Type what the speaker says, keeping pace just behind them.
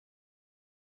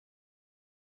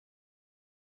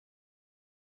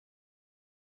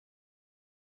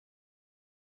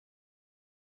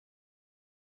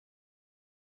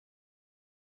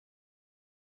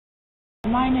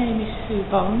My name is Sue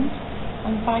Bond.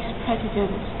 I'm Vice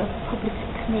President of Public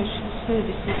and Commercial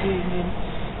Services Union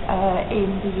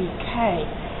in the UK,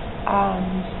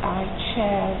 and I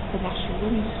chair the National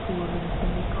Women's Forum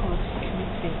and the Equality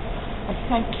Committee. I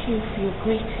thank you for your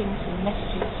greetings and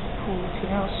messages of support in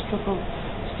our struggle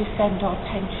to defend our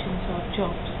pensions, our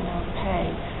jobs and our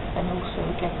pay, and also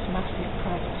against massive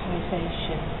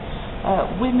privatisation.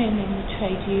 Women in the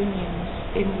trade unions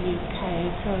in the UK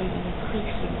are playing an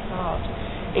increasing part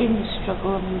in the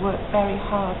struggle, and we work very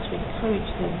hard to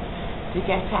encourage them to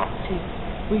get active.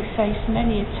 We face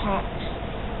many attacks.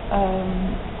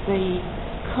 The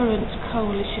current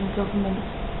coalition government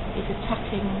is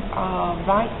attacking our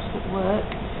rights at work,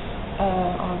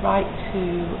 our right to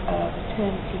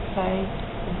maternity pay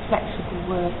and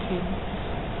flexible working.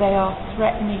 They are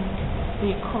threatening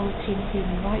the Equality and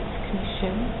Human Rights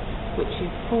Commission, which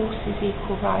enforces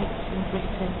equal rights in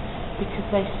Britain, because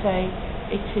they say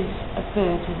it is a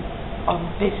burden on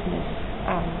business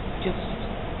and just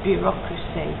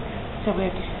bureaucracy. So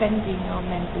we're defending our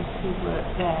members who work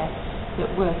there,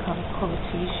 that work on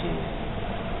equality issues.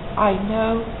 I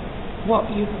know what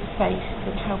you have faced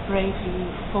and how bravely you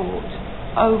fought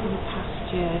over the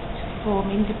past year to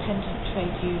form independent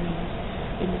trade unions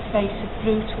in the face of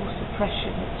brutal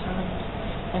suppression at times,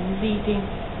 and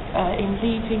in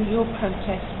leading your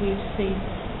protests we have seen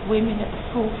women at the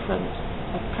forefront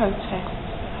of protests,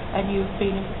 and you have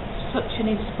been such an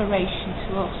inspiration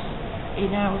to us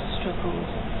in our struggles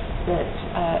that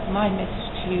my message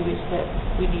to you is that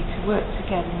we need to work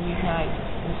together and unite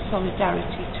in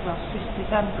solidarity to our sisters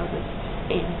and brothers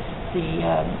in the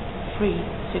free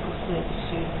civil service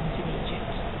unions